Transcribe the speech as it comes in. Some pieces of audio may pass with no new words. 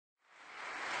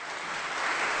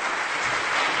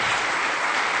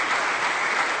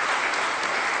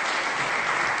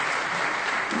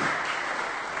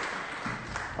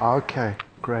Okay,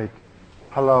 great.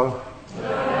 Hello.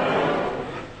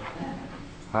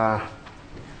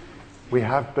 We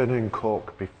have been in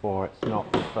Cork before. It's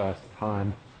not the first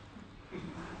time.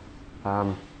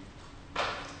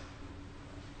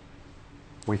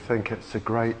 We think it's a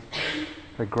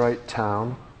great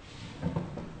town,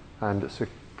 and it's a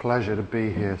pleasure to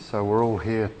be here. So we're all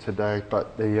here today,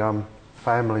 but the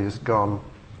family has gone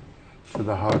to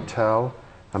the hotel,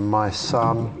 and my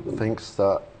son thinks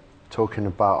that talking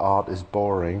about art is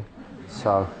boring,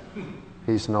 so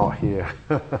he's not here.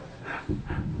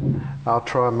 I'll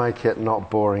try and make it not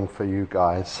boring for you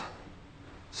guys.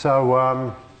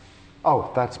 So,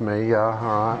 oh, that's me, yeah,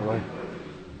 all right.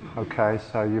 Okay,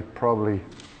 so you've probably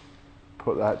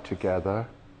put that together.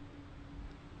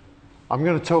 I'm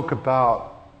going to talk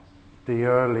about the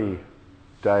early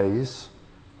days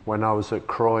when I was at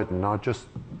Croydon. I'll just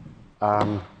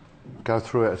go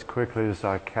through it as quickly as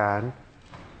I can.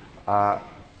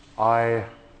 I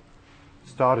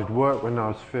started work when I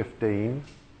was 15.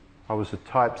 I was a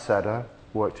typesetter,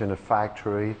 worked in a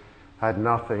factory, had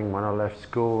nothing when I left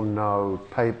school, no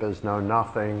papers, no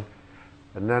nothing.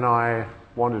 And then I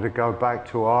wanted to go back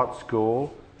to art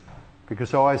school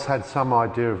because I always had some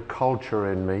idea of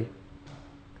culture in me,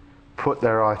 put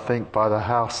there, I think, by the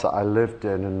house that I lived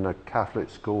in and the Catholic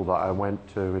school that I went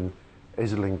to in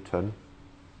Islington.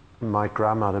 My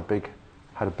grandmother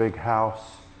had a big house.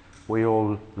 We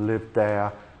all lived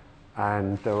there,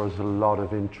 and there was a lot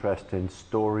of interest in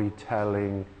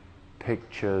storytelling,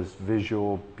 pictures,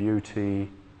 visual beauty,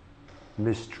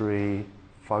 mystery,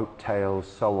 folk tales,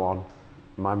 so on.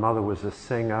 My mother was a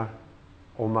singer,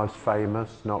 almost famous,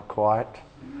 not quite.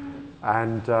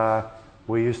 And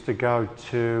we used to go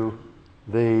to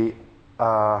the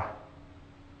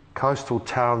coastal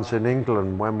towns in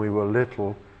England when we were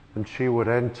little, and she would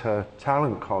enter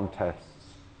talent contests.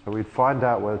 So we'd find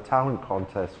out where the talent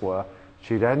contests were,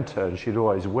 she'd enter and she'd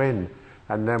always win,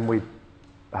 and then we'd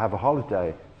have a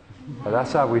holiday. And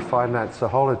that's how we finance the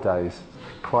holidays.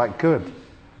 Quite good.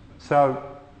 So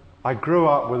I grew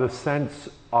up with a sense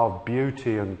of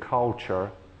beauty and culture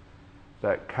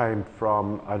that came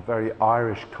from a very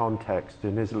Irish context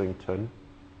in Islington.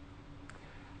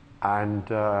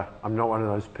 And I'm not one of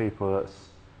those people that's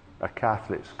a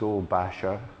Catholic school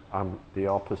basher. I'm the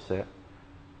opposite.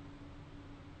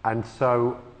 And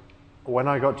so when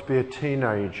I got to be a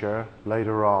teenager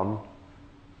later on,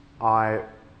 I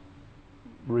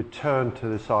returned to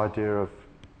this idea of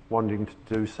wanting to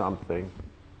do something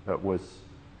that was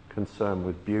concerned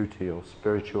with beauty or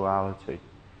spirituality.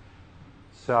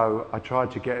 So I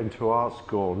tried to get into art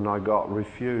school, and I got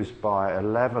refused by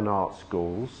 11 art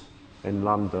schools in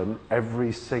London.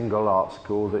 Every single art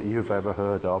school that you've ever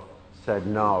heard of said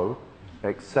no,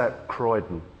 except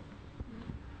Croydon,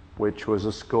 which was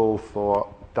a school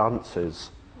for dunces.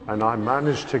 And I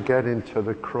managed to get into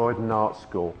the Croydon Art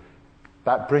School.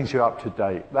 That brings you up to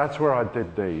date. That's where I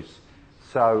did these.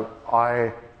 So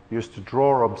I used to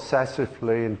draw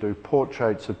obsessively and do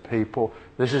portraits of people.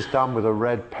 This is done with a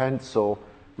red pencil.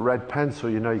 Red pencil,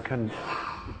 you know, you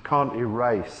can't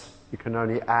erase. You can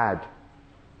only add.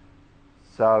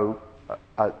 So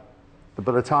by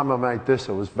the time I made this,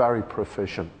 I was very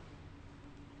proficient.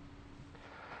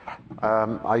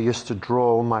 I used to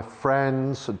draw all my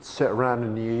friends and sit around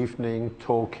in the evening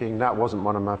talking. That wasn't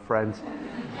one of my friends.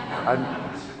 And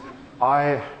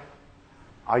I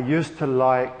used to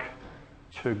like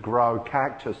to grow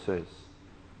cactuses.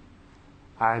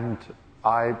 And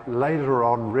I later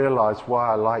on realized why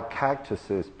I like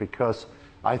cactuses, because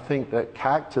I think that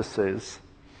cactuses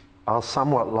are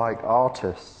somewhat like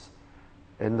artists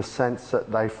in the sense that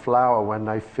they flower when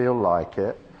they feel like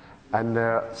it, and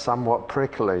they're somewhat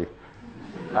prickly.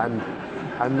 And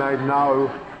they know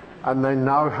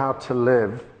how to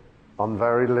live on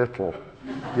very little.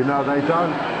 You know,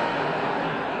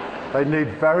 they need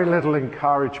very little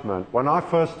encouragement. When I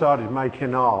first started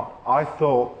making art, I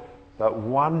thought that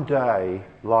one day,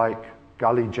 like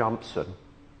Gully Jumpson,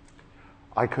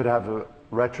 I could have a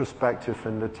retrospective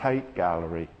in the Tate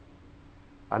Gallery,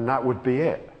 and that would be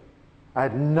it. I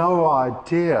had no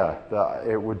idea that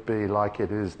it would be like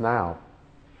it is now,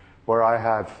 where I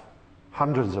have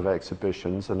hundreds of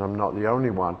exhibitions, and I'm not the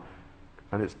only one,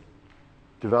 and it's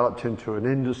developed into an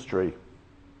industry.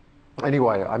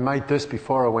 Anyway, I made this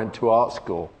before I went to art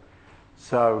school.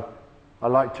 So I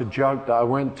like to joke that I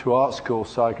went to art school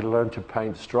so I could learn to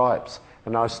paint stripes,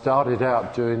 and I started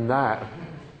out doing that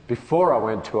before I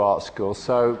went to art school,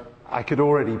 so I could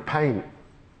already paint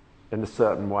in a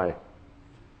certain way.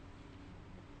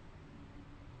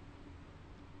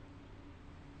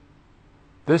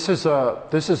 This is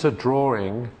a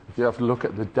drawing. If you have to look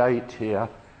at the date here,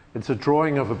 It's a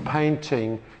drawing of a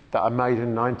painting that I made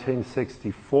in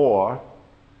 1964,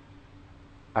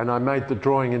 and I made the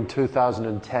drawing in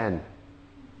 2010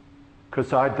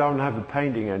 because I don't have the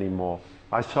painting anymore.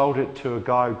 I sold it to a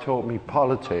guy who taught me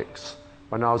politics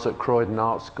when I was at Crawford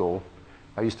Art School.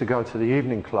 I used to go to the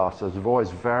evening class. I was always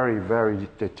very, very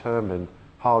determined,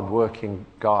 hard-working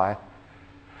guy.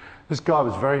 This guy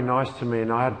was very nice to me,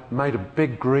 and I had made a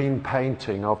big green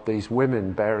painting of these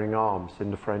women bearing arms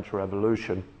in the French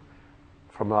Revolution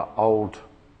from an old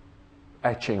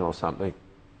etching or something.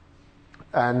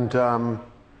 And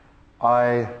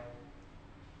I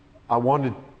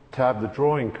wanted to have the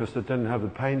drawing because I didn't have the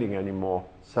painting anymore.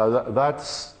 So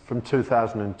that's from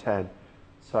 2010.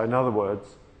 So in other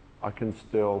words, I can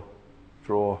still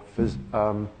draw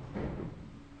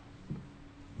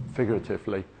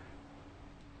figuratively.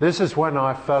 This is when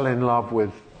I fell in love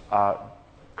with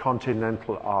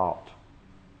continental art,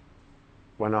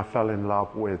 when I fell in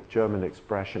love with German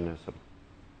Expressionism,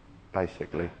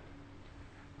 basically.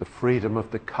 The freedom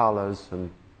of the colours and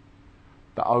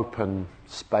the open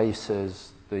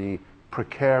spaces, the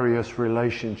precarious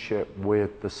relationship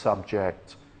with the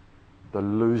subject, the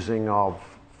losing of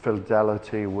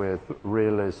fidelity with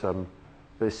realism,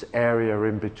 this area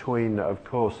in between that of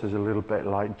course is a little bit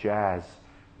like jazz,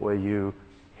 where you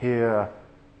hear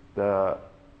the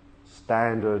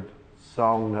standard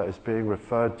song that is being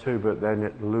referred to, but then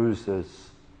it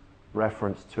loses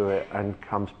reference to it and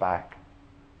comes back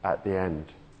at the end,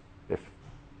 if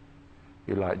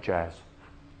you like jazz.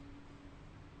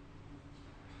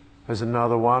 There's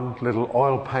another one, little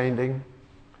oil painting.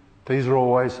 These are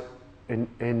always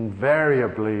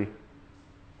invariably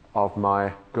of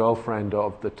my girlfriend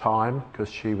of the time,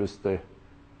 because she was the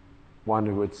one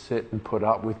who would sit and put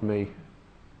up with me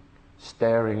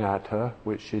staring at her,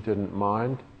 which she didn't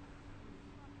mind.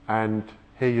 And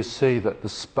here you see that the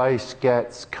space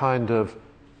gets kind of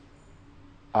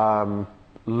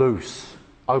loose,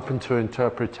 open to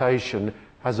interpretation,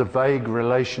 has a vague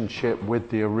relationship with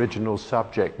the original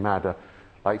subject matter.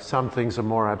 Like some things are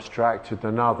more abstracted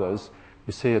than others.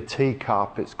 You see a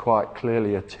teacup, it's quite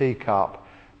clearly a teacup,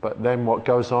 but then what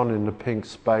goes on in the pink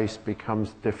space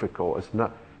becomes difficult.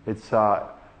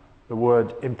 The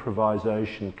word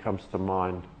improvisation comes to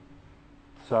mind.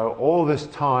 So all this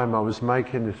time I was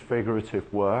making this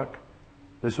figurative work.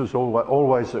 This was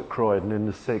always at Croydon in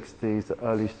the 60s,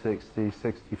 early 60s,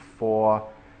 64.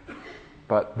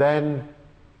 But then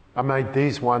I made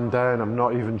these one day, and I'm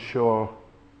not even sure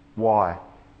why.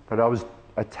 But I was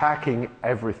attacking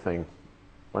everything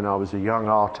when I was a young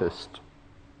artist.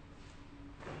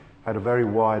 I had a very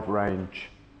wide range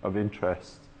of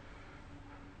interests.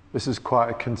 This is quite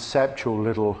a conceptual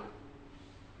little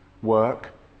work.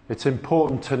 It's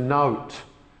important to note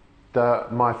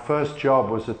that my first job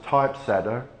was a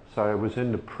typesetter, so it was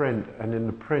in the print, and in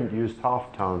the print used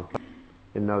halftone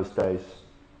in those days,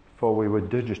 before we were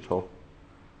digital.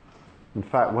 In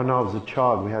fact, when I was a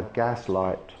child, we had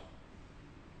gaslight.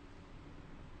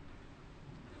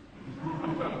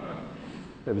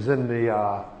 It was in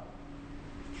the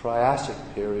Triassic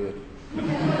period.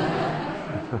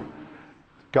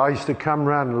 Guy used to come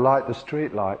around and light the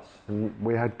street lights, and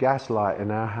we had gaslight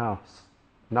in our house.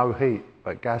 No heat,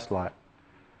 but gaslight.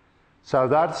 So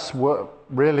that's what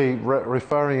really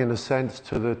referring in a sense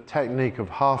to the technique of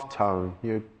halftone.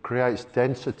 It creates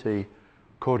density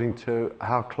according to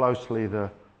how closely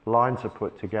the lines are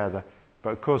put together. But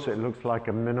of course it looks like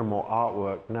a minimal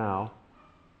artwork now.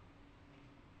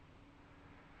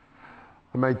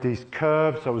 I made these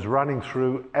curves, I was running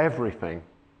through everything.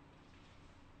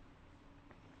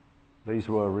 These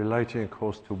were relating, of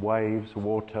course, to waves,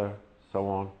 water, so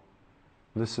on.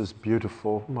 This is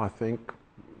beautiful, I think,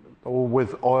 all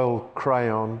with oil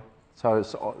crayon. So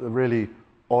it's really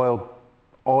oil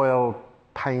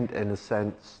paint in a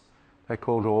sense. They're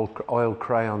called oil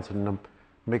crayons, and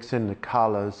mix in the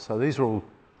colours. So these are all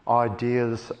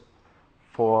ideas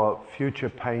for future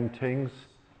paintings,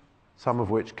 some of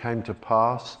which came to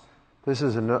pass. This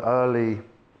is an early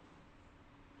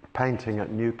painting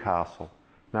at Newcastle.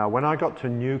 Now, when I got to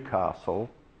Newcastle,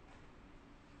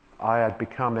 I had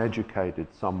become educated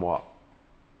somewhat.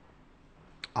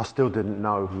 I still didn't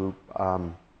know who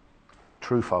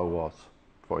Truffaut was,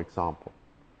 for example.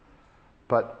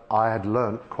 But I had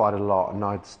learnt quite a lot, and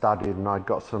I'd studied, and I'd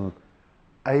got some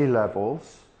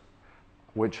A-levels,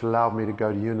 which allowed me to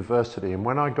go to university. And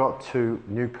when I got to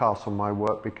Newcastle, my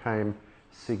work became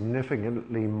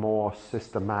significantly more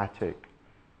systematic,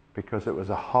 because it was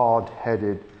a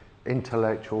hard-headed,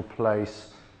 intellectual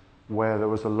place where there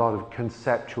was a lot of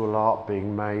conceptual art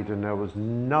being made, and there was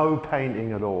no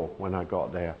painting at all when I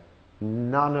got there.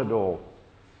 None at all.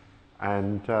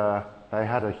 and they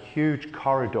had a huge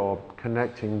corridor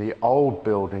connecting the old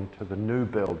building to the new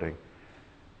building.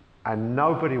 And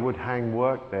nobody would hang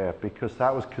work there because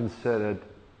that was considered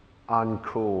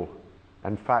uncool.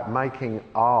 In fact, making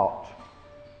art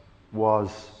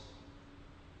was,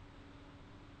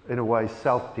 in a way,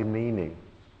 self-demeaning.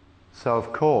 So,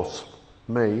 of course,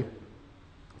 me,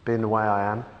 being the way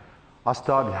I am, I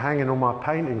started hanging all my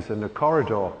paintings in the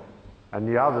corridor, and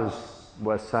the others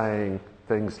were saying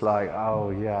things like,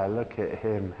 oh yeah, look at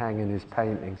him hanging his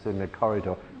paintings in the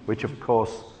corridor, which of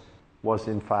course was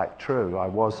in fact true. I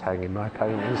was hanging my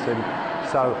paintings in.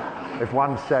 So if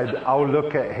one said, oh,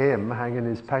 look at him hanging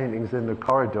his paintings in the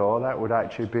corridor, that would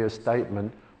actually be a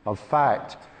statement of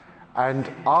fact. And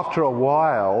after a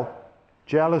while,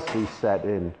 jealousy set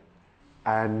in,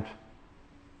 and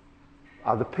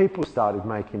other people started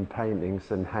making paintings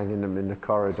and hanging them in the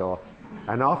corridor.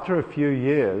 And after a few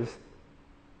years,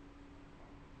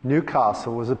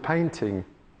 Newcastle was a painting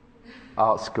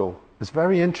art school. It's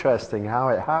very interesting how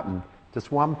it happened.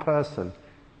 Just one person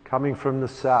coming from the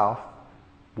south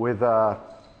with a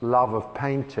love of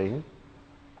painting,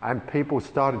 and people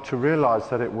started to realize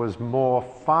that it was more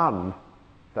fun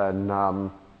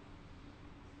than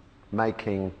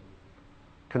making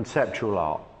conceptual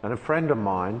art. And a friend of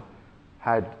mine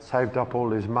had saved up all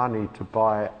his money to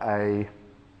buy a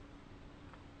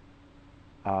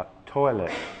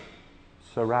toilet,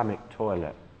 ceramic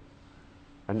toilet.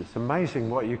 And it's amazing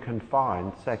what you can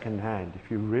find secondhand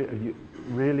if you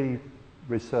really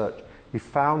research. He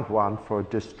found one for a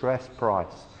distressed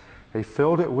price. He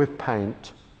filled it with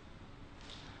paint,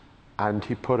 and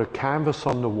he put a canvas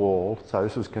on the wall, so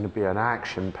this was going to be an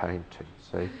action painting,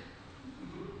 see?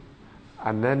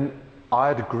 And then I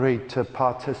had agreed to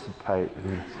participate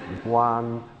in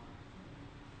 1,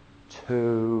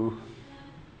 2,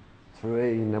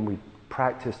 3, and then we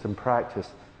practiced and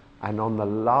practiced. And on the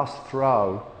last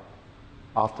throw,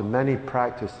 after many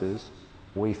practices,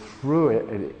 we threw it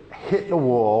and it hit the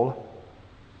wall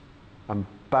and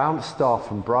bounced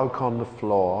off and broke on the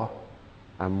floor,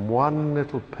 and one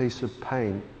little piece of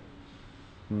paint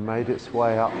made its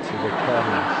way up to the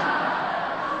canvas.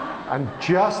 And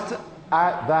just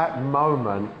at that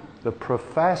moment, the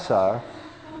professor,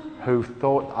 who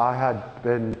thought I had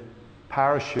been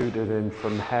parachuted in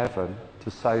from heaven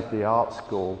to save the art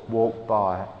school, walked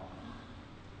by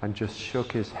and just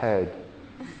shook his head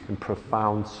in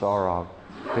profound sorrow,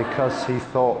 because he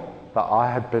thought that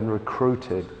I had been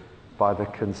recruited by the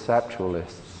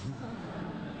conceptualists.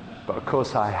 But of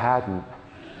course I hadn't.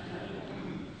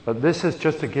 But this is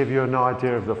just to give you an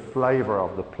idea of the flavour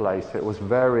of the place. It was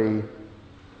very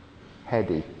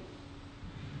heady.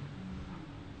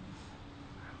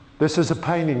 This is a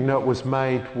painting that was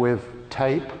made with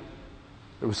tape.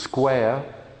 It was square.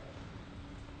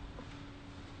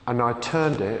 And I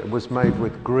turned it. It was made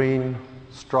with green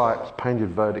stripes painted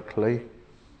vertically,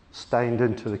 stained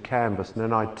into the canvas. And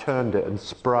then I turned it and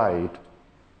sprayed.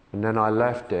 And then I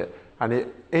left it. And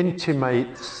it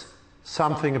intimates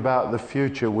something about the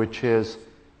future, which is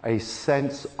a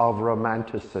sense of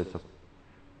romanticism.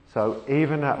 So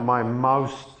even at my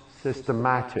most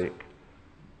systematic,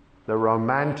 the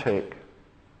romantic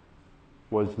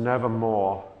was never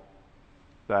more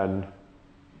than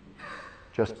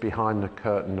just behind the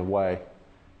curtain away.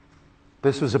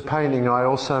 This was a painting I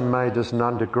also made as an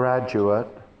undergraduate.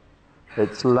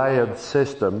 It's layered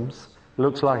systems. It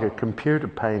looks like a computer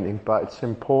painting, but it's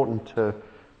important to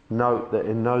note that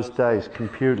in those days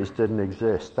computers didn't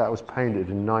exist. That was painted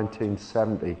in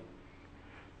 1970.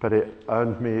 But it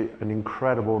earned me an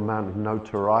incredible amount of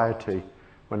notoriety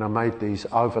when I made these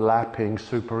overlapping,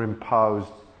 superimposed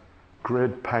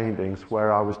grid paintings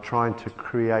where I was trying to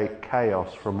create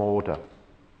chaos from order.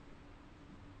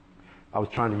 I was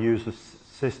trying to use the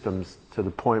systems to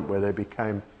the point where they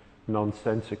became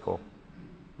nonsensical.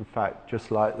 In fact,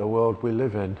 just like the world we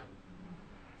live in.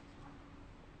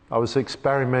 I was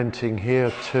experimenting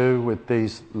here too with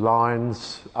these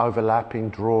lines,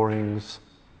 overlapping drawings,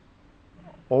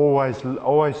 always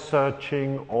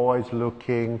searching, always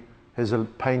looking. Here's a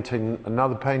painting,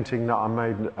 another painting that I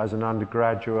made as an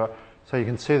undergraduate. So you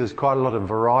can see there's quite a lot of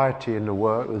variety in the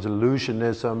work. There's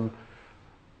illusionism,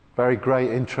 very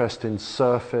great interest in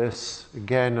surface.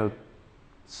 Again,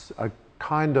 a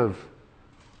kind of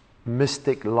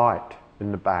mystic light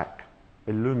in the back.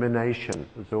 Illumination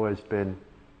has always been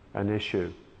an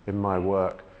issue in my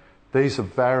work. These are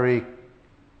very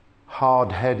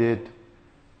hard-headed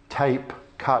tape,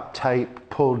 cut tape,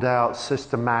 pulled out,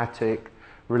 systematic,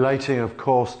 relating of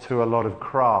course to a lot of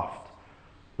craft,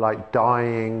 like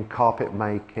dyeing, carpet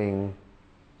making,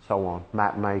 so on,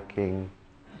 mat making.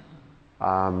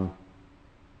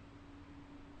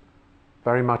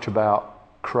 very much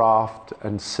about craft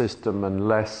and system and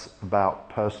less about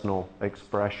personal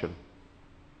expression.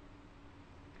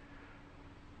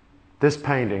 This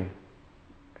painting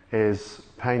is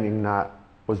a painting that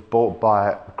was bought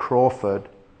by Crawford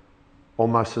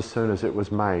almost as soon as it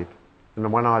was made.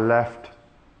 And when I left,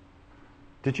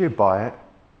 did you buy it?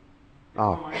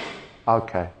 Oh,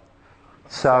 okay.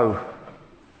 So,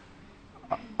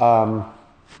 oh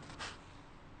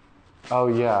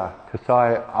yeah, because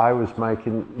I was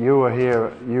making, you were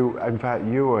here, in fact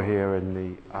you were here in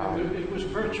the... It was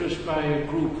purchased by a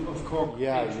group of Cork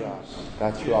patrons. Yeah,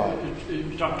 that's right. It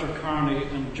was Dr. Carney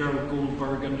and Gerald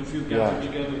Goldberg and a few gathered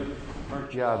together.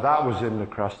 Yeah, that was in the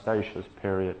Cretaceous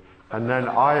period. And then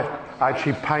I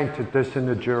actually painted this in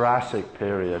the Jurassic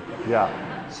period.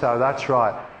 Yeah, so that's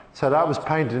right. So that was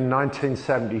painted in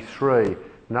 1973.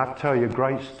 And I have to tell you a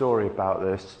great story about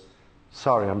this.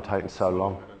 Sorry I'm taking so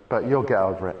long, but you'll get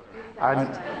over it.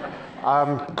 And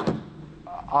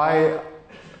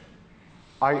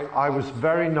I was a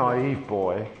very naive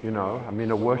boy, you know, I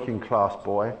mean a working class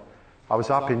boy. I was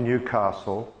up in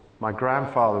Newcastle. My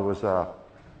grandfather was a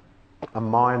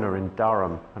miner in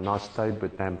Durham, and I stayed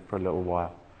with them for a little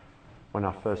while when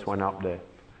I first went up there.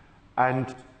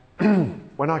 And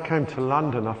when I came to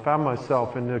London, I found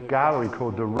myself in a gallery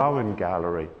called the Rowan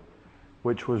Gallery,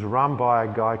 which was run by a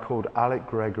guy called Alec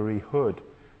Gregory Hood,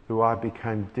 who I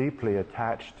became deeply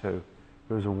attached to.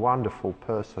 He was a wonderful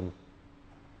person.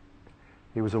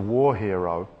 He was a war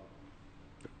hero,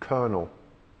 a colonel,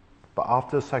 but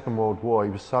after the Second World War,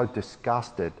 he was so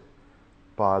disgusted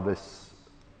by this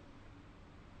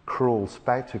cruel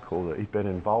spectacle that he'd been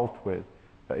involved with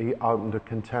that he opened a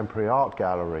contemporary art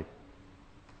gallery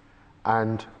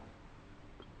and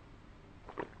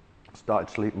started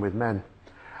sleeping with men.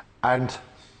 And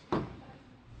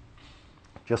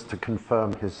just to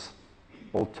confirm his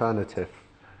alternative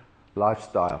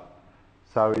lifestyle.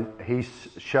 So he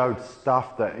showed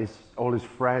stuff that all his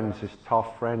friends, his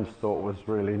tough friends, thought was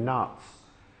really nuts,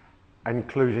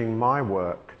 including my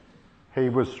work. He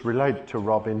was related to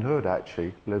Robin Hood,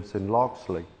 actually, lives in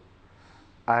Loxley.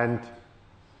 And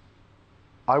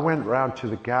I went round to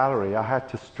the gallery. I had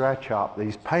to stretch up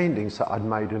these paintings that I'd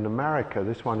made in America.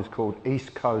 This one is called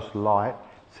East Coast Light.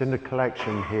 It's in the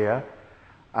collection here.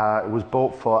 It was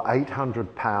bought for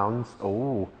 £800,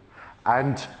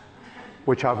 and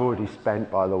which I've already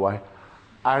spent, by the way.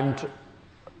 And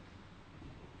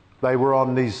they were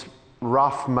on these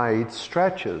rough-made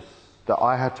stretchers that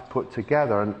I had to put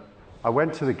together. And I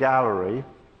went to the gallery.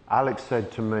 Alex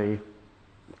said to me,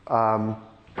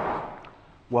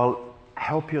 well,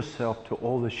 help yourself to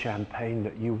all the champagne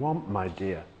that you want, my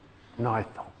dear. And I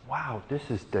thought, wow, this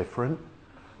is different.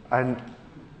 And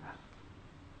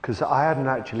because I hadn't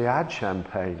actually had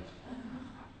champagne.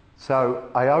 So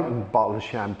I opened a bottle of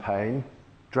champagne,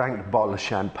 drank the bottle of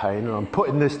champagne, and I'm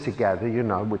putting this together, you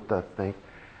know, with the thing.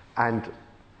 And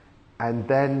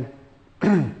then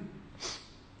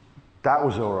that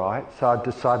was all right, so I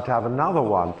decided to have another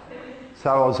one. So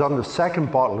I was on the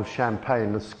second bottle of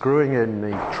champagne and screwing in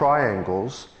the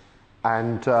triangles,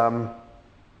 and I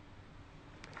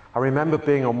remember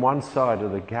being on one side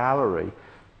of the gallery,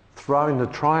 throwing the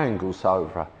triangles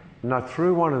over. And I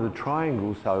threw one of the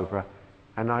triangles over,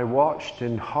 and I watched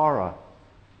in horror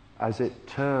as it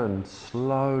turned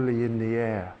slowly in the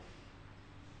air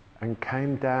and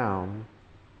came down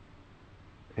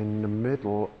in the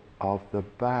middle of the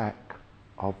back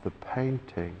of the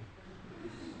painting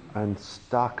and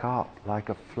stuck up like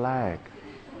a flag.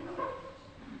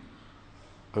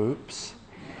 Oops.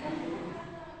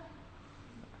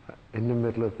 In the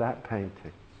middle of that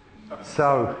painting.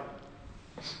 So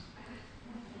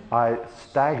I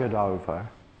staggered over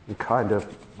and kind of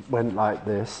went like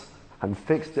this and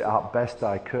fixed it up best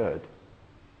I could,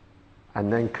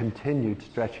 and then continued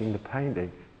stretching the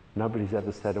painting. Nobody's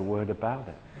ever said a word about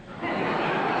it.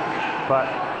 But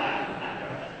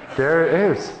there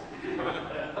it is.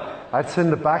 That's in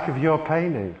the back of your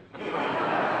painting.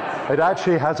 It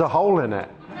actually has a hole in it.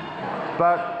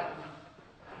 But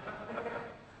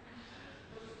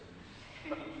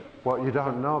what you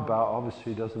don't know about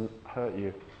obviously doesn't hurt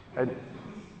you. And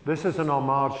this is an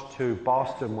homage to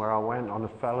Boston, where I went on a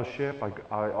fellowship.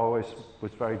 I always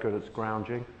was very good at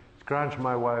scrounging. Scrounged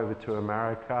my way over to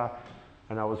America,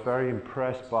 and I was very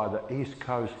impressed by the East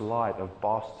Coast light of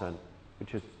Boston,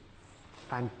 which is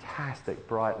fantastic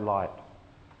bright light.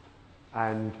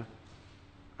 And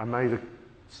I made a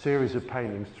series of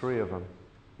paintings, 3 of them,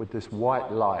 with this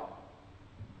white light.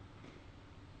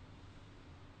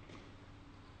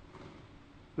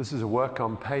 This is a work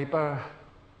on paper,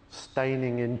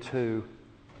 staining into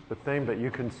the thing, but you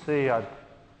can see I've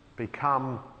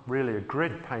become really a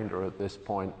grid painter at this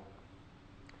point.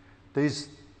 These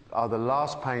are the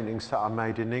last paintings that I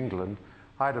made in England.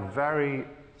 I had a very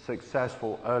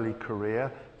successful early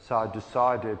career, so I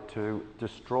decided to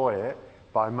destroy it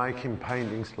by making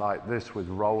paintings like this with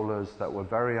rollers that were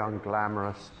very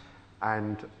unglamorous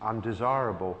and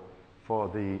undesirable for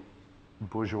the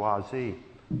bourgeoisie.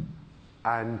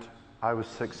 And I was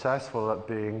successful at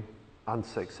being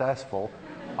unsuccessful.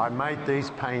 I made these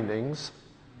paintings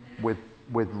with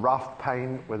rough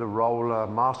paint, with a roller,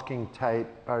 masking tape,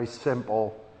 very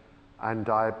simple, and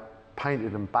I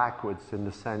painted them backwards in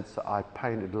the sense that I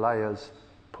painted layers,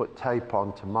 put tape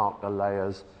on to mark the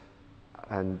layers,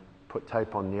 and put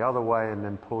tape on the other way, and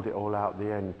then pulled it all out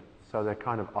the end. So they're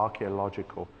kind of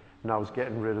archaeological. And I was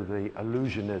getting rid of the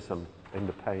illusionism in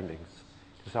the paintings,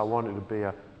 because I wanted to be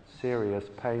a serious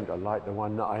painter like the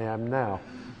one that I am now.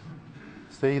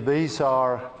 See, these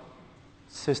are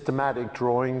systematic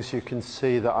drawings. You can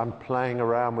see that I'm playing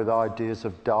around with ideas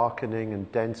of darkening and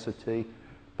density,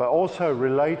 but also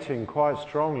relating quite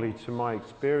strongly to my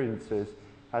experiences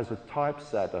as a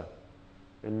typesetter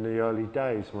in the early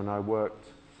days when I worked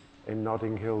in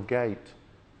Notting Hill Gate,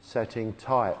 setting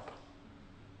type.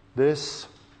 This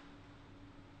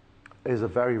is a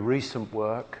very recent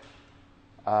work.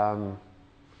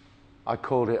 I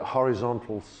called it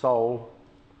Horizontal Soul.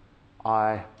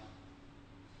 I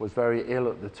was very ill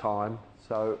at the time,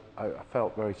 so I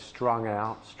felt very strung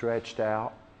out, stretched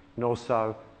out, and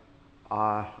also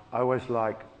I always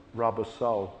liked Rubber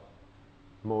Soul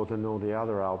more than all the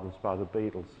other albums by the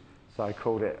Beatles, so I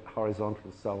called it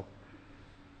Horizontal Soul.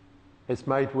 It's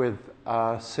made with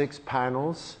 6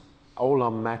 panels, all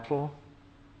on metal,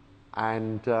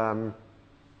 and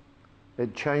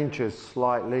it changes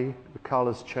slightly. The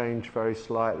colours change very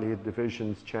slightly, the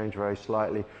divisions change very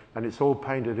slightly, and it's all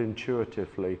painted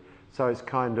intuitively. So it's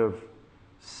kind of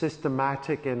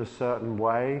systematic in a certain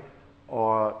way,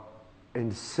 or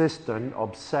insistent,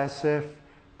 obsessive,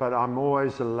 but I'm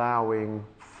always allowing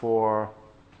for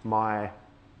my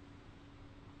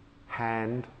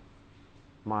hand,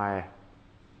 my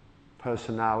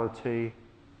personality,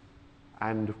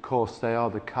 and of course they are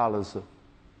the colours of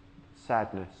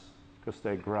sadness, because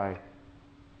they're grey.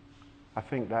 I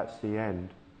think that's the end.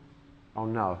 Oh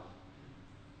no.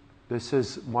 This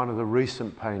is one of the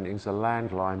recent paintings, a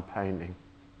landline painting.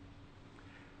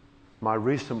 My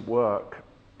recent work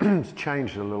has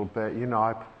changed a little bit. You know,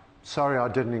 I'm sorry I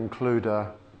didn't include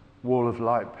a wall of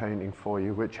light painting for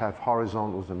you, which have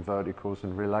horizontals and verticals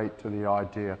and relate to the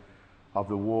idea of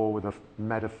the wall with a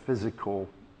metaphysical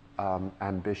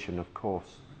ambition, of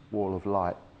course, wall of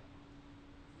light,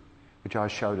 which I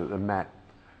showed at the Met.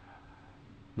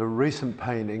 The recent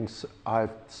paintings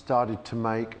I've started to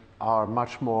make are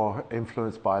much more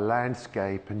influenced by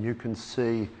landscape, and you can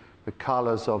see the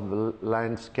colours of the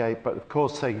landscape, but of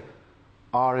course they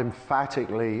are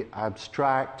emphatically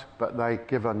abstract, but they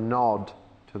give a nod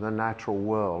to the natural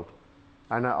world.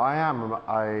 And I am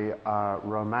a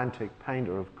romantic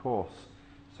painter, of course,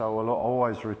 so I'll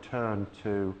always return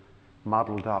to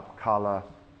muddled up colour,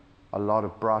 a lot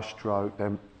of brushstroke.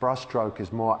 Then brushstroke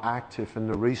is more active in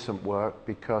the recent work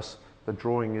because the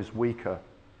drawing is weaker.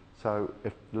 So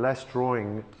if less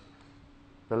drawing,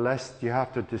 the less you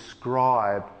have to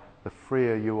describe, the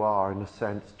freer you are in a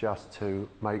sense just to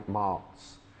make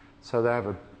marks. So they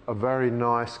have a very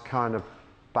nice kind of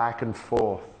back and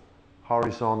forth,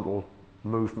 horizontal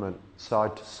movement,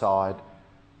 side to side,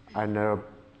 and there are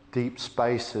deep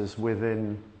spaces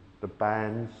within the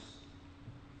bands.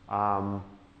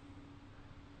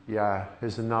 Yeah,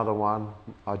 here's another one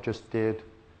I just did.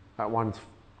 That one's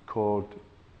called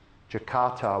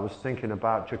Jakarta. I was thinking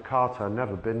about Jakarta. I've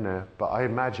never been there, but I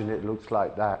imagine it looks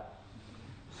like that.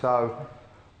 So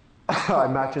I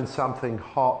imagine something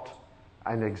hot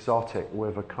and exotic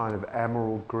with a kind of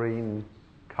emerald green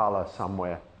colour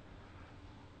somewhere.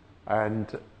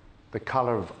 And the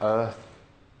colour of earth.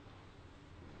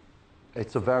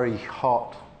 It's a very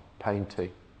hot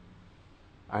painting.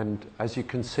 And as you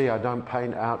can see, I don't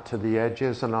paint out to the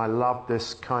edges, and I love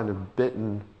this kind of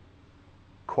bitten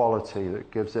quality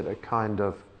that gives it a kind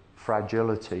of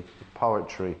fragility,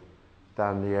 poetry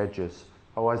down the edges.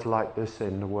 I always like this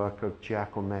in the work of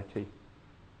Giacometti,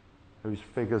 whose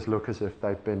figures look as if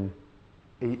they've been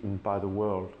eaten by the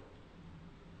world.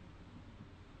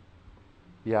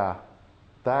 Yeah,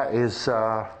 that is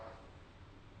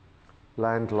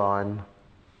Landline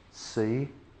C.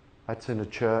 That's in a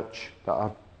church that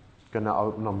I'm going to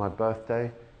open on my birthday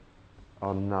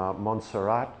on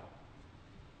Montserrat.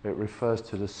 It refers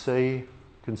to the sea. You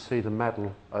can see the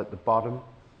metal at the bottom.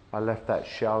 I left that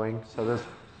showing. So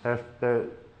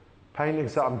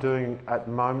Paintings that I'm doing at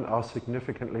the moment are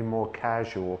significantly more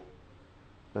casual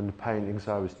than the paintings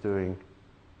I was doing,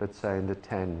 let's say, in the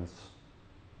 10s.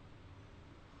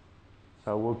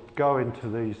 So we'll go into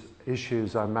these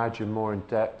issues, I imagine, more in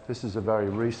depth. This is a very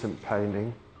recent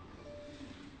painting.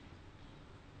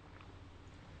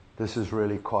 This is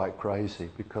really quite crazy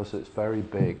because it's very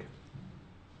big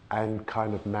and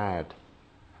kind of mad.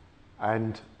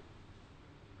 And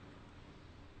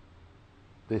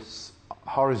this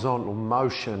horizontal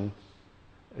motion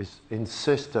is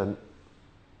insistent,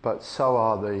 but so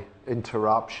are the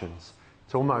interruptions.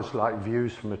 It's almost like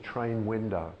views from a train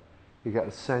window. You get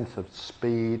a sense of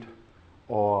speed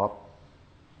or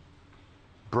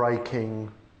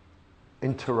breaking,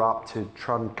 interrupted,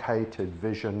 truncated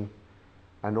vision,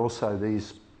 and also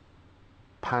these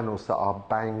panels that are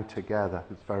banged together.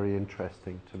 It's very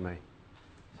interesting to me.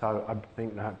 So I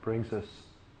think that brings us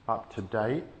up to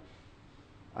date,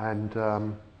 and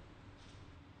I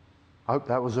hope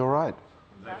that was all right.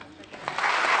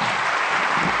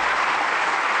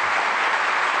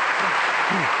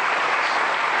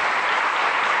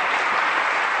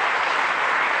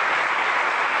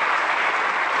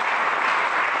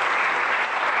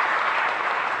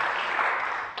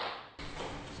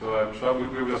 So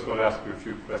we were just going to ask you a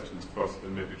few questions first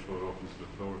and maybe throw it open to the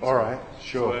floor. All right,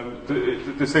 sure. So,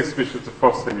 this exhibition is the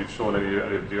first time you've shown any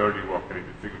of the early work, any of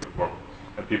the figurative work,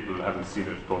 and people who haven't seen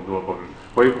it don't know about it.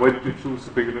 Why did you choose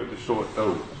to show it now?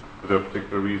 Was there a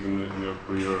particular reason in your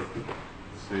career at this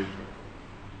stage?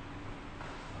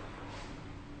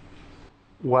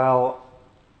 Well,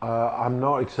 I'm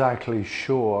not exactly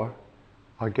sure.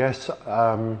 I guess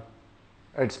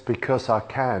it's because I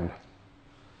can.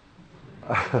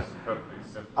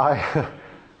 I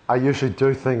usually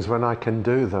do things when I can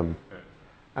do them.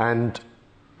 And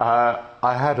I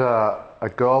had a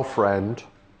girlfriend.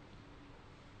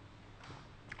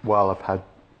 Well, I've had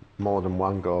more than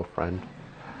one girlfriend.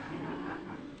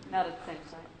 Not at the same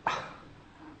time.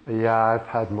 Yeah, I've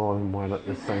had more than one at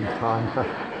the same time.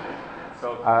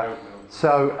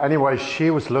 So anyway,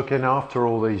 she was looking after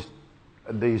all these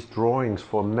drawings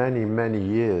for many, many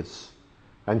years.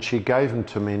 And she gave them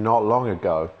to me not long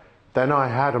ago. Then I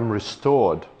had them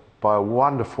restored by a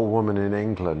wonderful woman in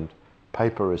England,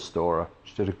 paper restorer.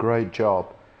 She did a great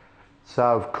job. So,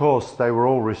 of course, they were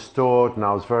all restored, and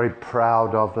I was very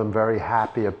proud of them, very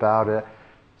happy about it.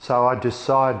 So I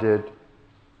decided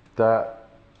that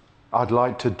I'd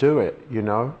like to do it, you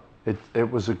know. It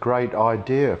was a great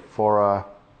idea for a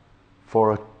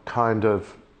kind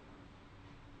of,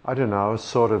 I don't know, a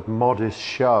sort of modest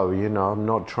show, you know. I'm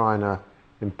not trying to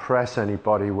impress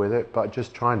anybody with it, but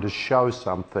just trying to show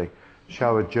something,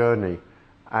 show a journey.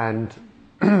 And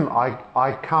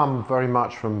I come very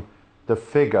much from the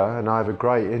figure, and I have a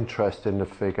great interest in the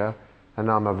figure,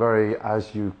 and I'm a very,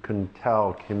 as you can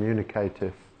tell,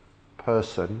 communicative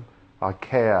person. I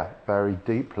care very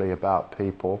deeply about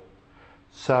people.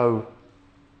 So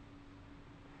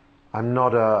I'm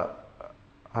not a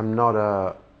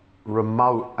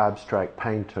remote abstract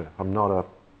painter. I'm not a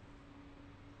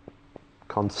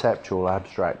conceptual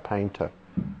abstract painter,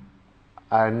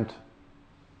 and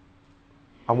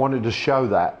I wanted to show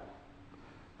that.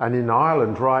 And in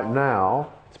Ireland right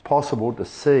now it's possible to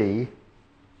see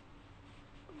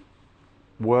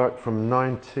work from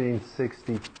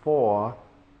 1964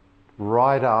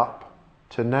 right up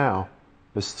to now.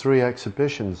 There's 3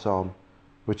 exhibitions on,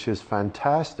 which is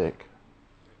fantastic.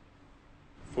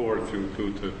 4 if you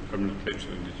include the permanent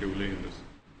collection in the Hugh Lane.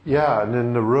 Yeah, and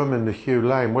in the room in the Hugh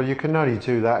Lane. Well, you can only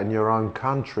do that in your own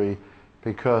country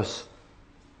because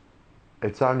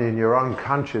it's only in your own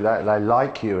country that they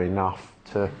like you enough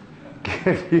to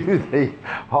give you the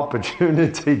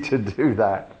opportunity to do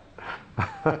that.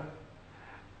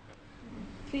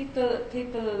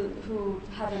 People who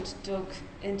haven't dug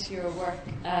into your work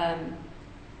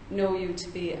know you to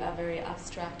be a very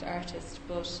abstract artist,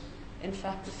 but in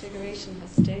fact the figuration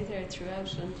has stayed there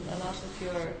throughout, and a lot of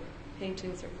your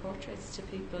paintings or portraits to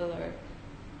people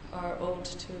or ode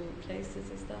to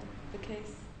places. Is that the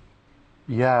case?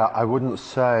 Yeah, I wouldn't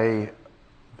say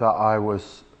that I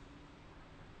was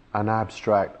an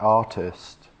abstract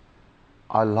artist.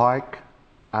 I like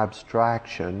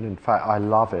abstraction. In fact, I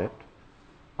love it.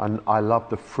 And I love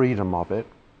the freedom of it.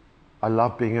 I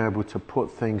love being able to put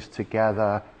things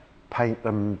together, paint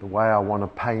them the way I want to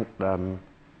paint them,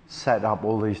 set up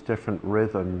all these different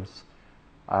rhythms.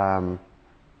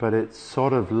 But it's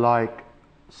sort of like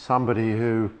somebody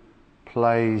who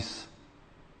plays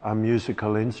a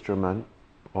musical instrument,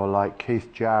 or like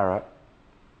Keith Jarrett,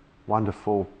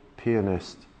 wonderful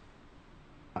pianist.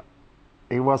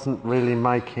 he wasn't really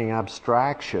making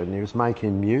abstraction, he was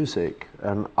making music.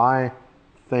 And I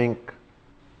think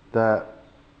that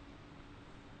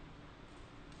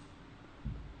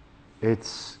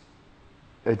it's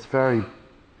very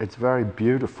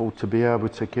beautiful to be able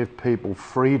to give people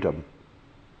freedom.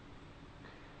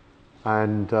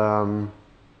 And on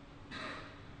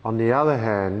the other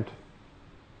hand,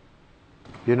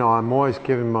 you know, I'm always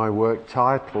giving my work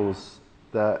titles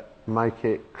that make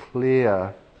it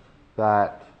clear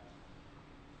that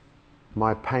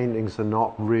my paintings are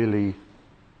not really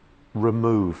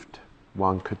removed,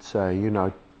 one could say. You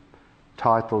know,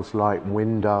 titles like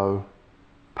Window,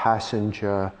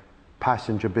 Passenger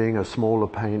being a smaller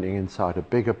painting inside a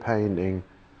bigger painting,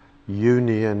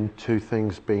 Union, two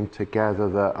things being together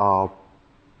that are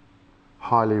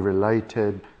highly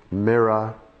related,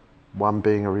 Mirror, one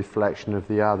being a reflection of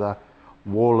the other,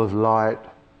 Wall of Light,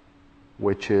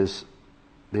 which is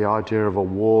the idea of a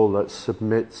wall that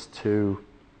submits to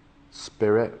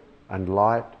spirit and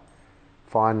light.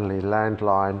 Finally,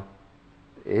 Landline,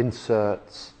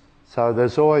 Inserts. So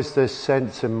there's always this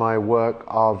sense in my work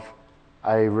of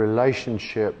a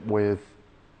relationship with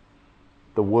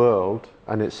the world,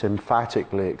 and it's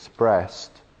emphatically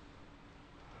expressed,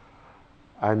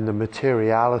 and the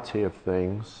materiality of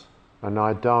things, and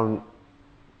I don't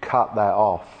cut that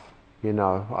off, you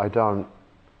know. I don't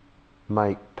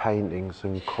make paintings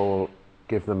and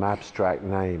give them abstract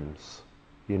names,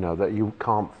 you know, that you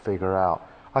can't figure out.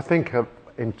 I think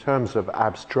in terms of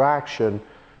abstraction,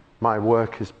 my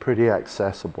work is pretty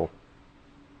accessible.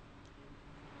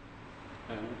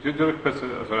 The other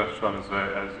question as well, Seán,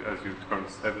 as you turn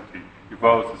 70, you've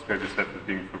always described yourself as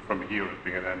being from here, as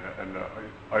being an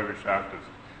Irish artist.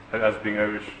 Has being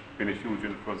Irish been a huge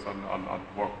influence on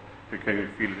the work? Can you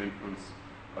feel an influence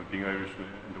of being Irish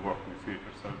in the work when you see it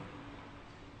yourself?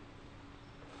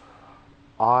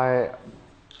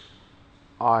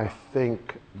 I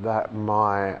think that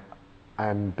my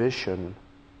ambition,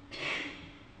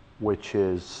 which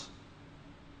is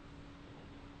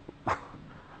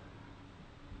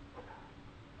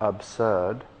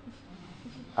absurd,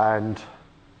 and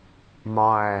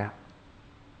my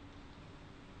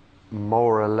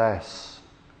more or less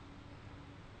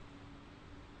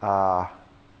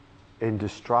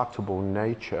indestructible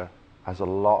nature has a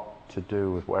lot to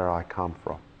do with where I come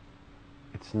from.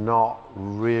 It's not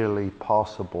really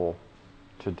possible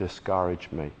to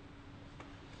discourage me.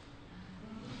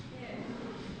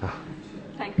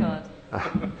 Thank God.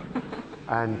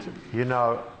 And you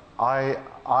know, I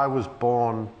was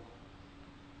born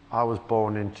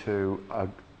into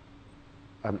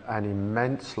an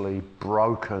immensely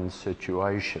broken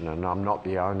situation, and I'm not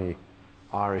the only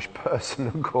Irish person,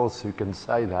 of course, who can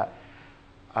say that.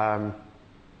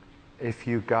 If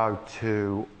you go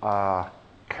to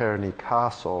Kearney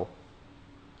Castle,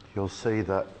 you'll see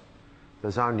that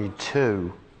there's only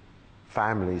two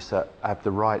families that have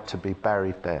the right to be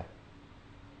buried there,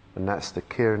 and that's the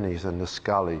Kearneys and the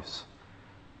Scullys.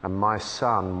 And my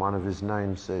son, one of his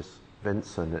names is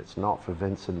Vincent. It's not for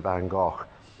Vincent van Gogh,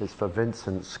 it's for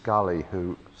Vincent Scully,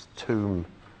 whose tomb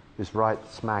is right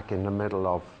smack in the middle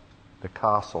of the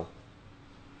castle.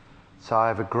 So I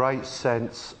have a great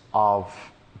sense of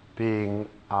being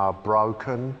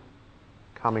broken,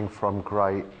 coming from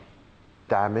great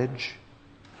damage.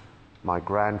 My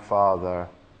grandfather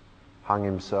hung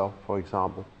himself, for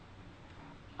example.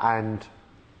 And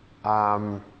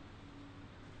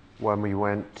when we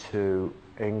went to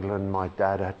England, my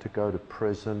dad had to go to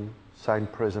prison, same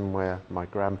prison where my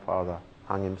grandfather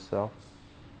hung himself,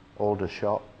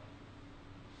 Aldershot.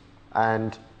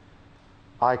 And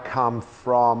I come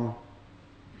from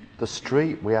the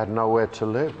street. We had nowhere to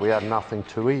live. We had nothing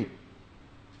to eat.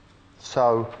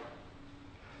 So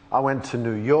I went to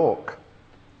New York,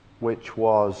 which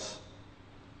was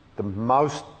the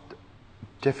most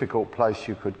difficult place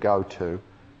you could go to,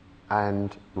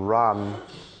 and run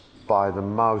by the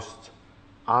most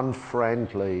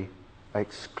unfriendly,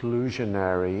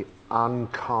 exclusionary,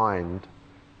 unkind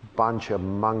bunch of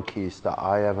monkeys that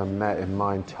I ever met in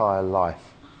my entire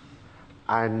life.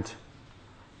 And,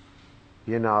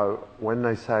 you know, when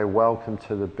they say, welcome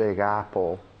to the Big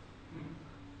Apple,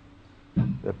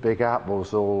 the Big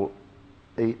Apple's all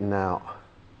eaten out.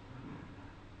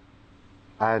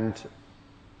 And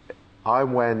I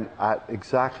went at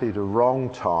exactly the wrong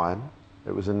time.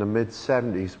 It was in the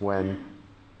mid-70s when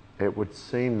it would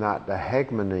seem that the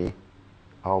hegemony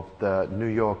of the New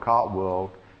York art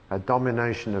world, a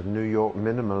domination of New York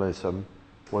minimalism,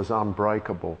 was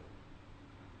unbreakable.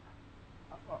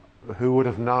 Who would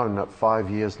have known that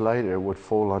 5 years later it would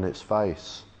fall on its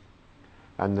face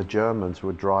and the Germans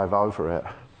would drive over it?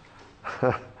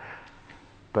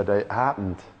 but it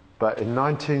happened. But in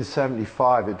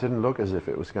 1975, it didn't look as if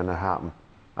it was going to happen.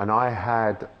 And I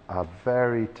had a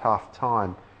very tough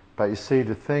time. But you see,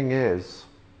 the thing is,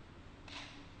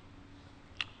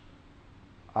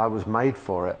 I was made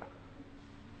for it.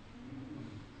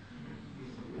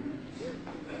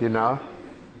 You know?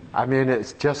 I mean,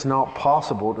 it's just not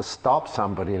possible to stop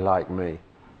somebody like me.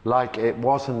 Like it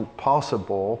wasn't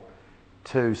possible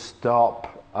to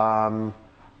stop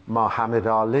Muhammad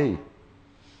Ali,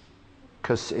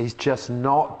 because he's just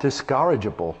not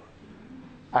discourageable.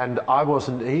 And I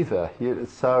wasn't either.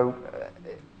 So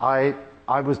I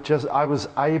was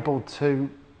able to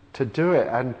do it.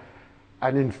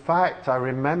 And in fact, I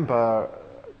remember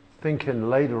thinking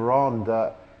later on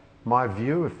that my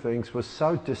view of things was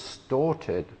so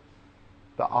distorted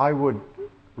that I would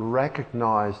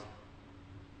recognize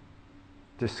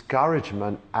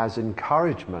discouragement as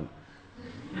encouragement.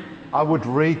 I would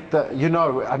read that, you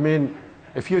know, I mean,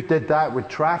 if you did that with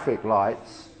traffic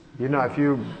lights, you know, if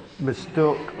you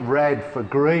mistook red for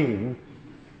green,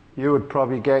 you would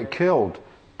probably get killed.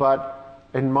 But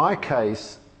in my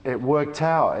case, it worked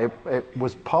out. It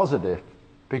was positive,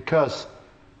 because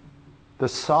the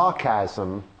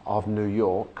sarcasm of New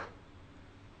York,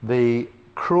 the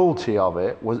cruelty of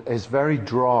it is very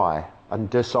dry and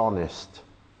dishonest.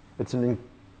 It's an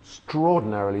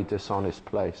extraordinarily dishonest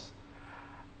place,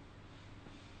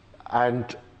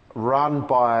 and run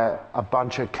by a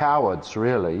bunch of cowards,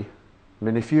 really. I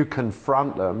mean, if you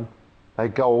confront them, they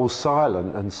go all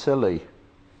silent and silly.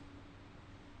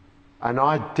 And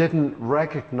I didn't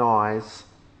recognize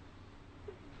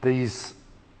these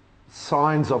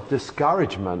signs of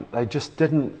discouragement. They just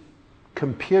didn't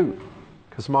compute,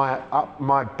 because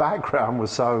my background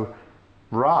was so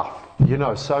rough, you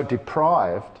know, so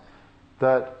deprived,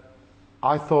 that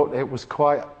I thought it was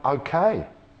quite okay,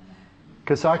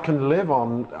 because I can live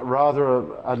on rather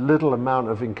a little amount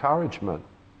of encouragement.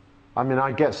 I mean,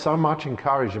 I get so much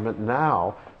encouragement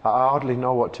now, I hardly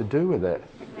know what to do with it.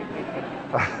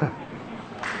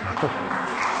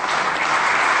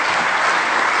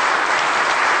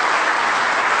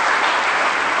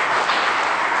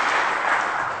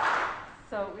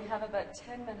 So we have about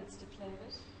 10 minutes to play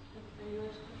with. Are you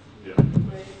interested? Yeah.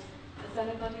 Great. Does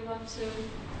anybody want to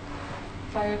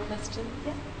fire a question?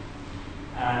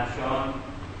 Yeah. Seán,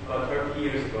 about 30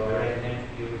 years ago, I read an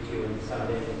interview with you in the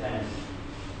seventieth, and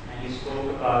you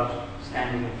spoke about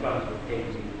standing in front of a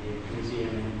painting at the museum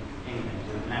in England,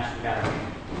 the National Gallery,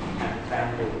 at the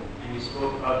Van Gogh, and you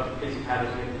spoke about the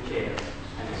physicality of the chair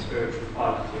and the spiritual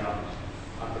quality of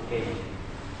the painting,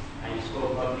 and you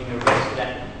spoke about being arrested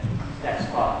at that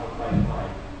spot for quite a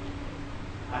while.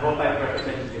 I hope I've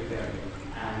represented you fairly.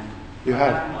 And you what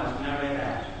have. happened was, when I read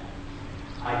that,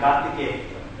 I got the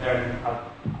gift of learning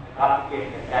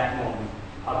at that moment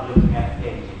of looking at the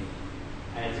painting.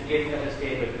 And it's a gift that has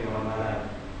stayed with me all my life.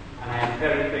 And I am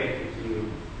very grateful to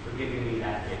you for giving me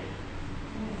that gift.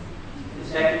 The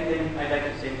second thing I'd like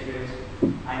to say to you is,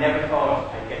 I never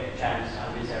thought I'd get the chance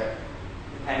on this earth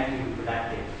to thank you for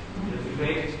that gift. It was the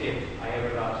greatest gift I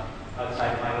ever got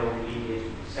outside my own immediate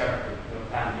circle,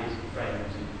 families and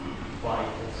friends and wife,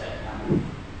 etc.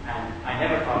 And I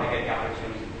never thought I'd get the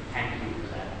opportunity to thank you for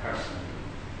that personally.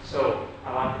 So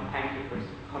I want to thank you for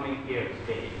coming here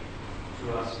today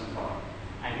to us in Cork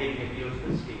and giving a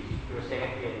beautiful speech. You were saying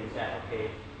at the end, okay,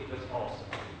 it was awesome.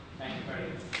 Thank you very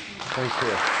much. Thank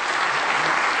you.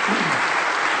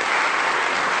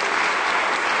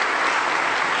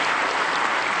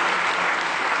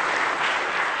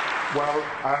 Well,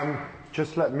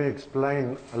 just let me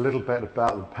explain a little bit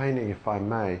about the painting, if I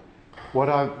may. What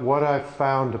I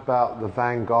found about the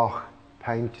Van Gogh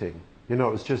painting, you know,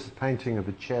 it was just a painting of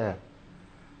a chair.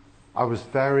 I was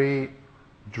very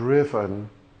driven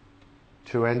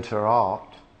to enter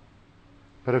art,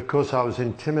 but of course I was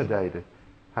intimidated.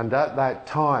 And at that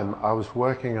time, I was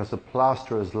working as a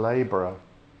plasterer's labourer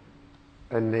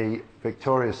in the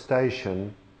Victoria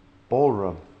Station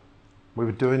ballroom. We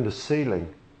were doing the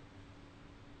ceiling.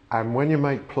 And when you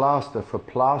make plaster for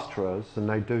plasterers and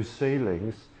they do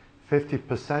ceilings,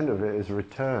 50% of it is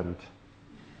returned.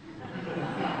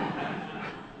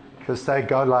 Because they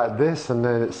go like this and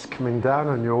then it's coming down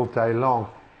on you all day long.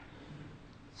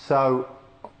 So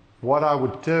what I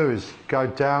would do is go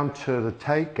down to the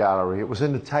Tate Gallery. It was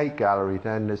in the Tate Gallery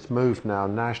then, it's moved now,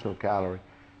 National Gallery.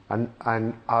 And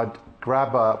I'd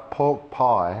grab a pork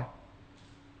pie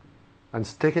and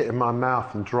stick it in my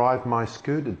mouth and drive my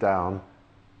scooter down,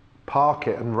 park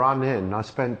it and run in. I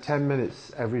spent 10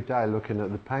 minutes every day looking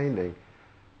at the painting.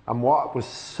 And what was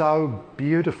so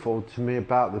beautiful to me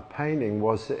about the painting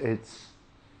was its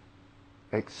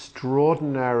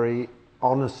extraordinary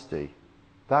honesty.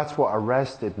 That's what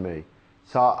arrested me.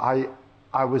 So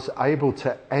I was able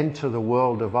to enter the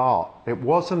world of art. It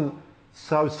wasn't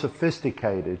so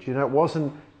sophisticated, you know, it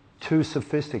wasn't too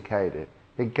sophisticated.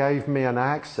 It gave me an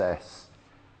access.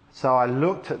 So I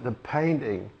looked at the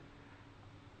painting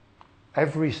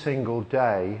every single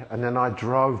day, and then I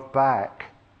drove back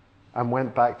and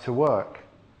went back to work.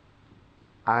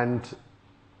 And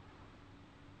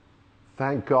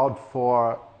thank God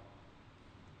for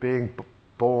being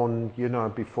born, you know,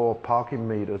 before parking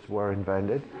meters were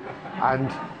invented,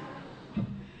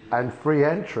 and free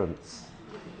entrance,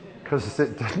 because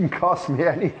it didn't cost me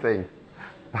anything.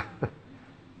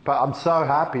 But I'm so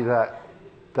happy that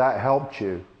that helped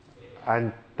you,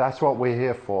 and that's what we're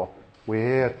here for. We're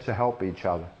here to help each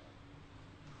other.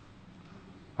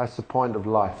 That's the point of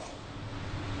life.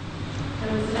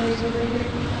 Thank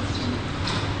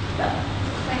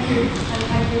you, and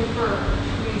thank you for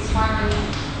the inspiring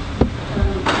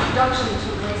introduction to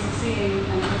ways of seeing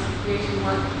and ways of creating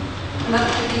work. And that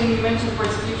particularly you mentioned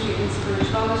words of beauty and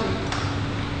spirituality.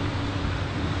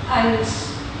 And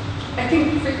I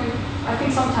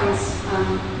think sometimes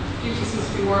beauty seems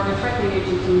to be more of a threatening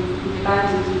agent and can be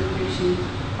abandoned in the creation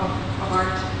of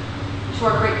art to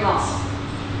our great loss.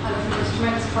 And I think there's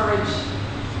tremendous courage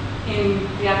in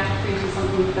the act of creating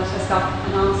something that has got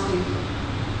an honesty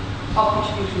of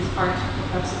which beauty is part, or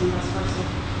perhaps even vice versa.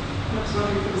 And I was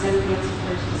wondering if there was anything else you'd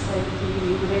like to say in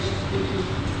relation to beauty.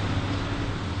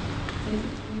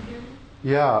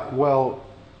 Yeah, well,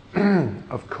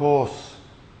 of course,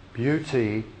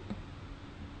 beauty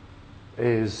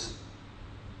is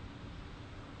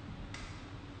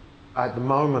at the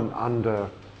moment under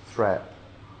threat,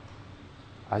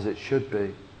 as it should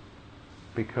be,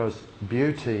 because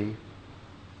beauty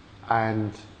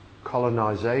and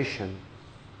colonization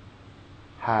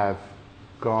have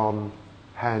gone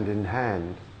hand in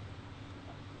hand.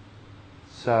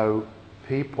 So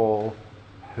people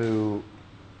who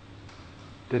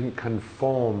didn't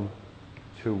conform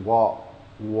to what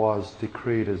was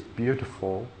decreed as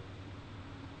beautiful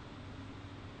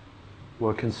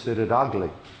were considered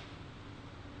ugly.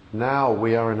 Now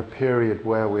we are in a period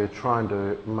where we're trying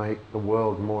to make the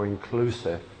world more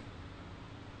inclusive,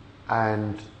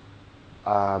 and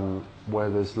where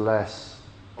there's less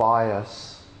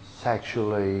bias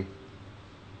sexually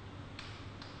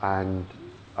and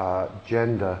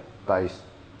gender-based,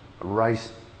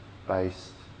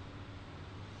 race-based,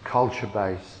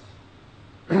 culture-based.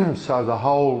 So the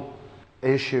whole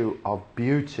issue of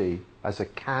beauty as a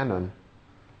canon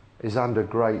is under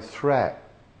great threat.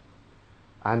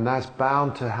 And that's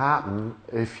bound to happen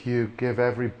if you give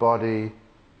everybody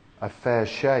a fair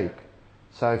shake.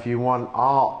 So if you want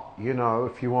art, you know,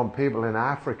 if you want people in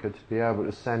Africa to be able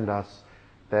to send us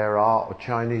their art, or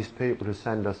Chinese people to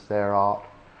send us their art,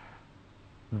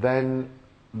 then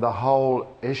the whole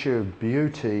issue of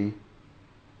beauty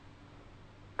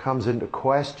comes into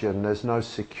question. There's no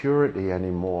security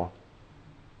anymore.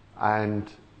 And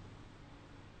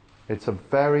it's a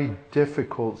very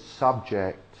difficult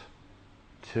subject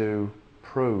to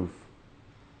prove.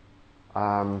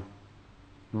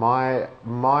 My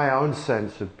own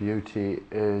sense of beauty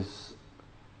is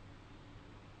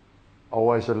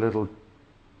always a little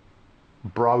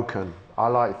broken. I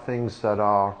like things that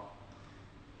are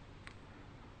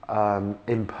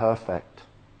imperfect.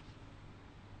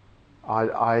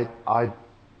 I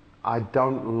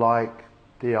don't like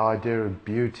the idea of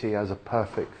beauty as a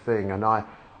perfect thing, and I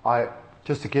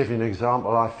just to give you an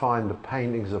example, I find the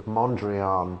paintings of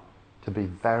Mondrian to be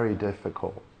very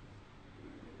difficult.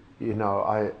 You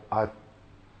know,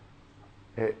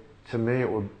 to me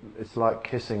it's like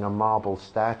kissing a marble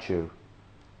statue.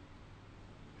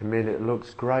 I mean, it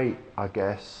looks great, I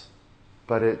guess,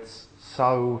 but it's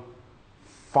so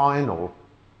final,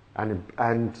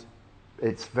 and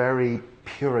it's very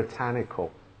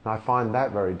puritanical, and I find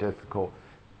that very difficult.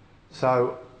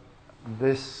 So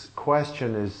this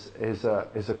question is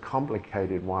a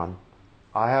complicated one.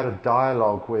 I had a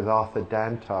dialogue with Arthur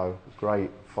Danto, a great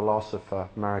philosopher,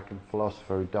 American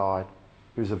philosopher who died.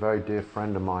 He was a very dear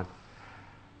friend of mine.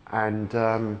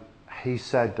 And he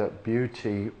said that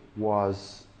beauty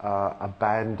was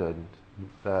abandoned,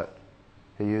 that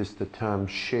he used the term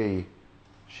she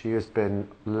has been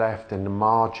left in the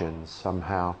margins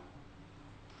somehow,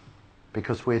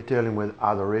 because we're dealing with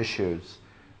other issues.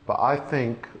 But I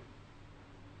think,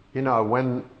 you know,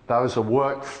 when those are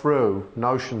worked through,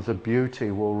 notions of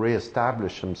beauty will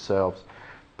re-establish themselves.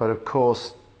 But of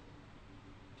course,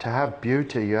 to have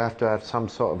beauty, you have to have some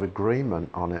sort of agreement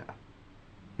on it.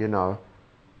 You know,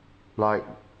 like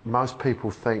most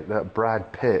people think that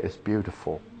Brad Pitt is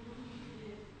beautiful.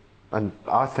 And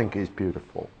I think he's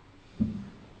beautiful.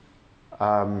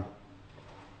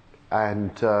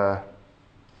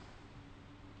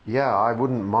 Yeah, I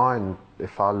wouldn't mind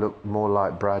if I looked more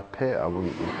like Brad Pitt. I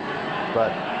wouldn't,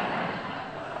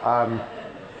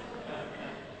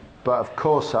 but of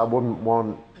course I wouldn't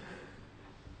want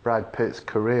Brad Pitt's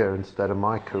career instead of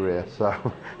my career. So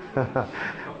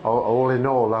all in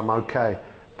all, I'm okay.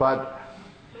 But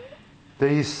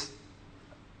these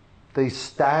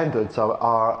standards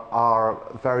are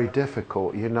very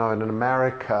difficult. You know, in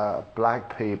America,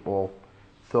 black people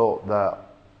thought that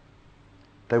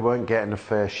they weren't getting a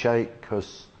fair shake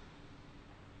because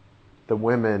the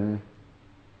women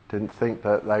didn't think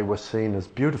that they were seen as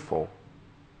beautiful.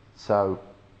 So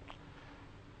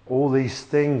all these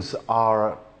things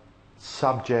are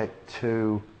subject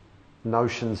to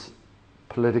notions,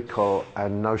 political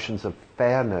and notions of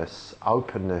fairness,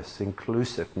 openness,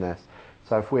 inclusiveness.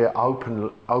 So if we're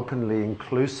openly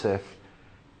inclusive,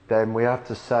 then we have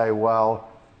to say, well,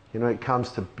 you know, it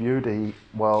comes to beauty,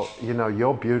 well, you know,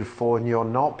 you're beautiful and you're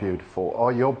not beautiful.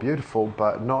 Or you're beautiful,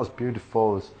 but not as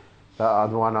beautiful as that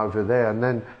other one over there. And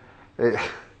then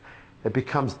it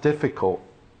becomes difficult.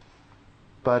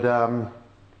 But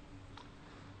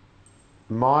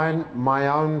my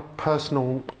own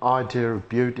personal idea of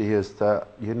beauty is that,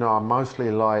 you know, I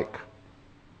mostly like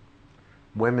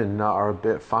women that are a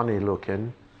bit funny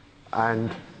looking.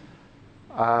 And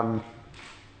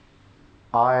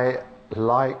I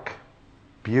like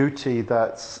beauty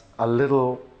that's a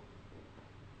little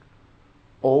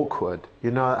awkward.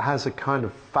 You know, it has a kind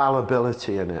of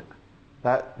fallibility in it.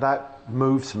 That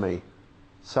moves me.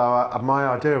 So my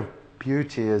idea of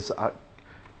beauty is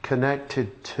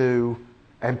connected to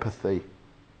empathy.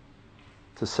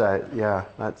 To say, yeah,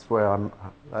 that's where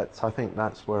I think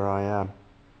that's where I am.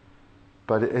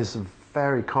 But it is a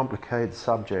very complicated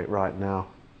subject right now.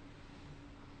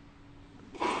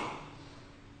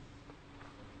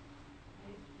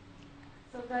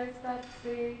 So guys, that's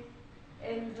the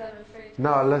end, I'm afraid.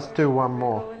 No, let's do one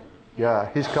more. Yeah,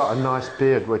 he's got a nice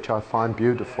beard, which I find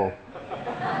beautiful.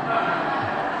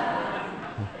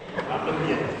 I'm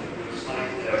looking at the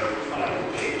slide there,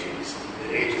 5 pages,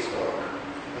 the ages work,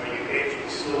 where you age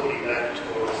slowly back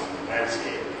towards the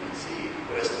landscape. You can see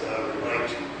west of our right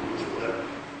to the left.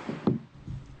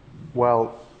 Well,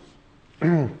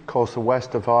 of course, the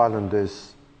west of Ireland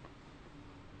is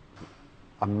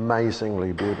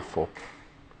amazingly beautiful.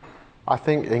 I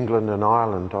think England and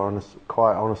Ireland are,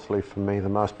 quite honestly, for me, the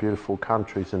most beautiful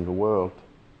countries in the world.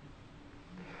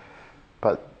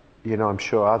 But, you know, I'm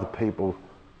sure other people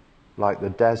like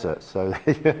the desert, so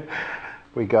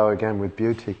we go again with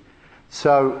beauty.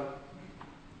 So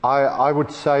I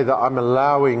would say that I'm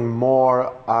allowing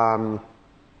more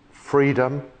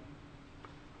freedom.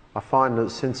 I find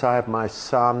that since I have my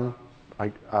son,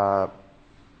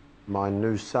 my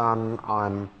new son,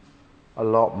 I'm a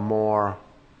lot more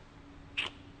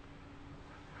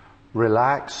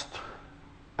relaxed,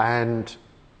 and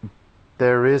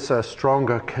there is a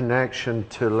stronger connection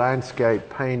to landscape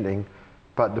painting.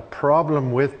 But the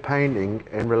problem with painting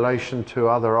in relation to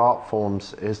other art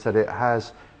forms is that it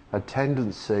has a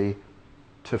tendency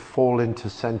to fall into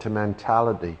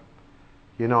sentimentality.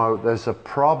 You know, there's a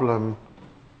problem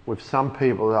with some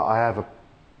people that I have an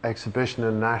exhibition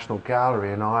in the National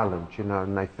Gallery in Ireland, you know,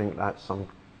 and they think that's some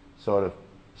sort of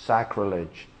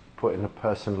sacrilege, putting a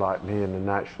person like me in the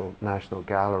National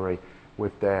Gallery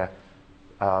with their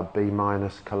B-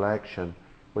 collection,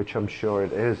 which I'm sure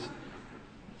it is.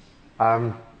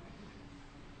 But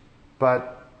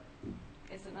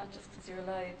Is it not just because you're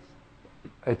alive?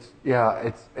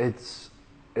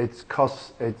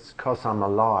 it's 'cause I'm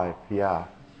alive, yeah.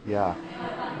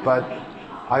 But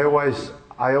I always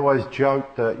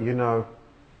joke that, you know,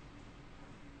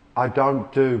 I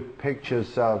don't do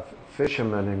pictures of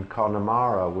fishermen in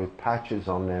Connemara with patches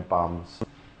on their bums.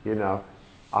 You know,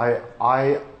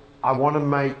 I want to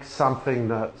make something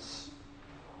that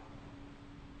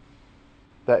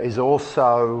is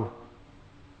also,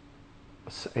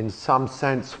 in some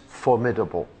sense,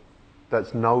 formidable,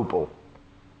 that's noble.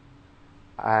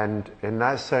 And in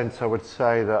that sense, I would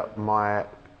say that my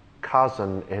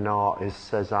cousin in art is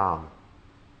Cézanne.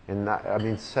 In that, I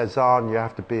mean, Cézanne, you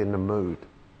have to be in the mood.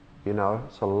 You know,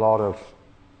 it's a lot of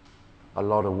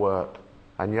work,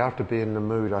 and you have to be in the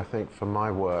mood. I think for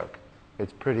my work,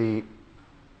 it's pretty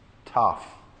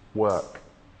tough work,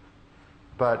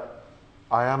 but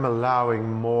I am allowing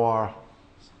more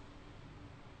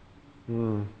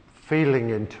feeling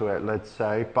into it, let's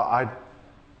say. But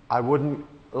I wouldn't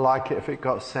like it if it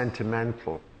got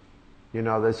sentimental. You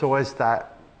know, there's always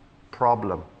that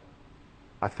problem,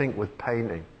 I think, with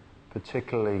painting,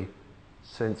 particularly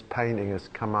since painting has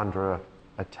come under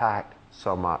attack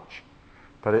so much.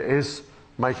 But it is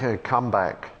making a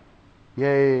comeback.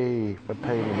 Yay for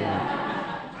painting.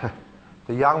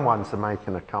 The young ones are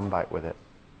making a comeback with it.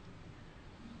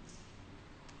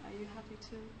 Are you happy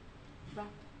to wrap?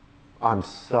 I'm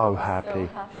so happy.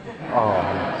 So happy. Oh,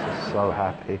 I'm just so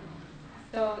happy.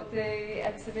 So the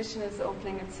exhibition is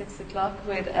opening at 6 o'clock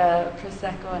with a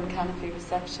Prosecco and canopy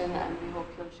reception, and we hope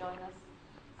you'll join us.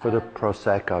 For the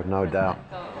Prosecco, no doubt.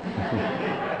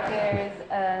 There's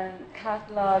a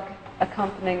catalogue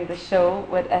accompanying the show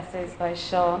with essays by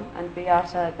Seán and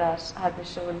Beata that had the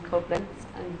show in Koblenz,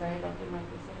 and very lovely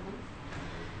microphones.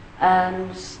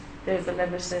 And there's a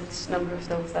limited number of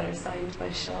those that are signed by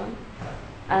Seán.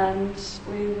 And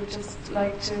we would just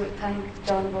like to thank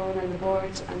John Bowen and the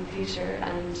board and Peter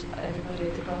and everybody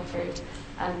at the Crawford,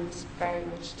 and very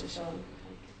much to Seán.